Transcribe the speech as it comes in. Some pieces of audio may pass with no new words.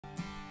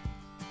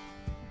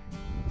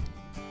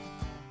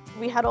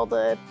We had all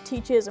the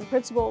teachers and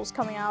principals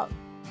coming out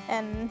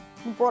and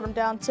we brought them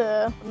down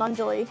to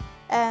Nunjali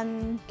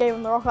and gave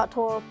them the rock art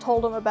tour,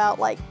 told them about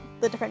like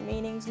the different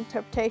meanings,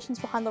 interpretations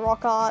behind the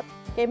rock art,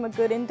 gave them a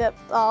good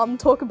in-depth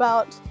talk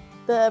about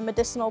the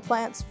medicinal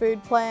plants,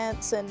 food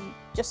plants, and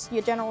just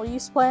your general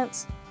use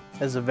plants.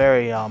 There's a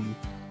very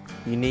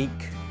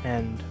unique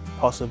and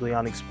possibly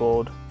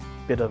unexplored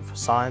bit of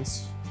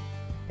science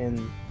in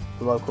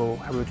the local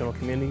Aboriginal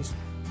communities.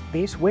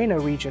 We're in a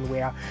region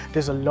where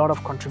there's a lot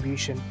of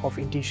contribution of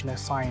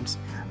Indigenous science.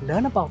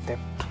 Learn about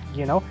them,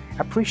 you know,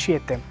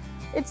 appreciate them.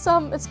 It's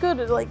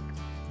good like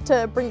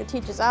to bring the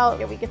teachers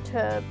out. We get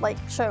to like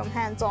show them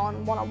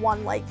hands-on,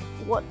 one-on-one, like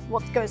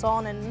what goes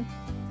on and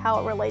how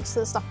it relates to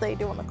the stuff they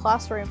do in the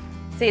classroom.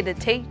 See the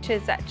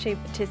teachers actually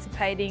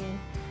participating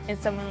in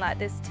something like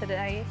this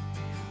today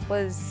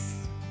was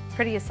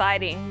pretty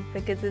exciting,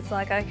 because it's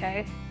like,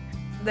 okay,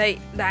 they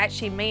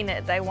actually mean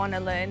it, they want to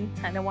learn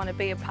and they want to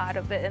be a part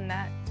of it, and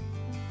that.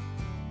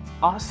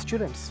 Ask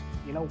students,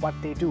 you know, what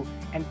they do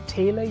and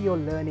tailor your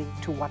learning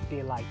to what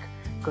they like.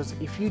 Because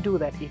if you do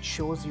that, it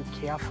shows you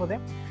care for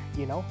them,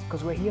 you know,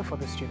 because we're here for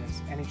the students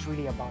and it's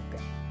really about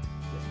them.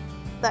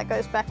 That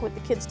goes back with the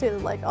kids too,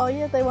 like, oh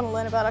yeah, they want to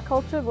learn about our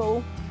culture,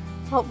 we'll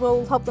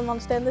help them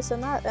understand this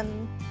and that,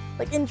 and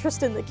like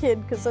interest in the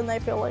kid, because then they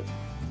feel like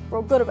we're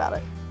all good about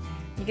it.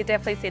 You could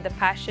definitely see the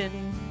passion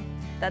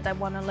that they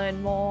want to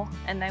learn more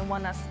and they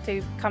want us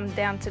to come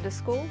down to the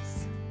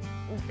schools.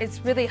 It's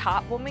really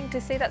heartwarming to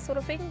see that sort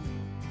of thing.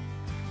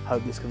 I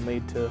hope this can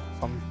lead to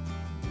some,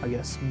 I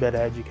guess, better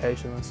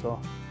education. I'm so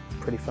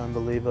pretty firm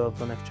believer of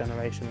the next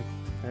generation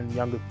and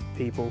younger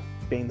people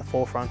being the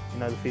forefront,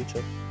 you know, the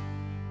future.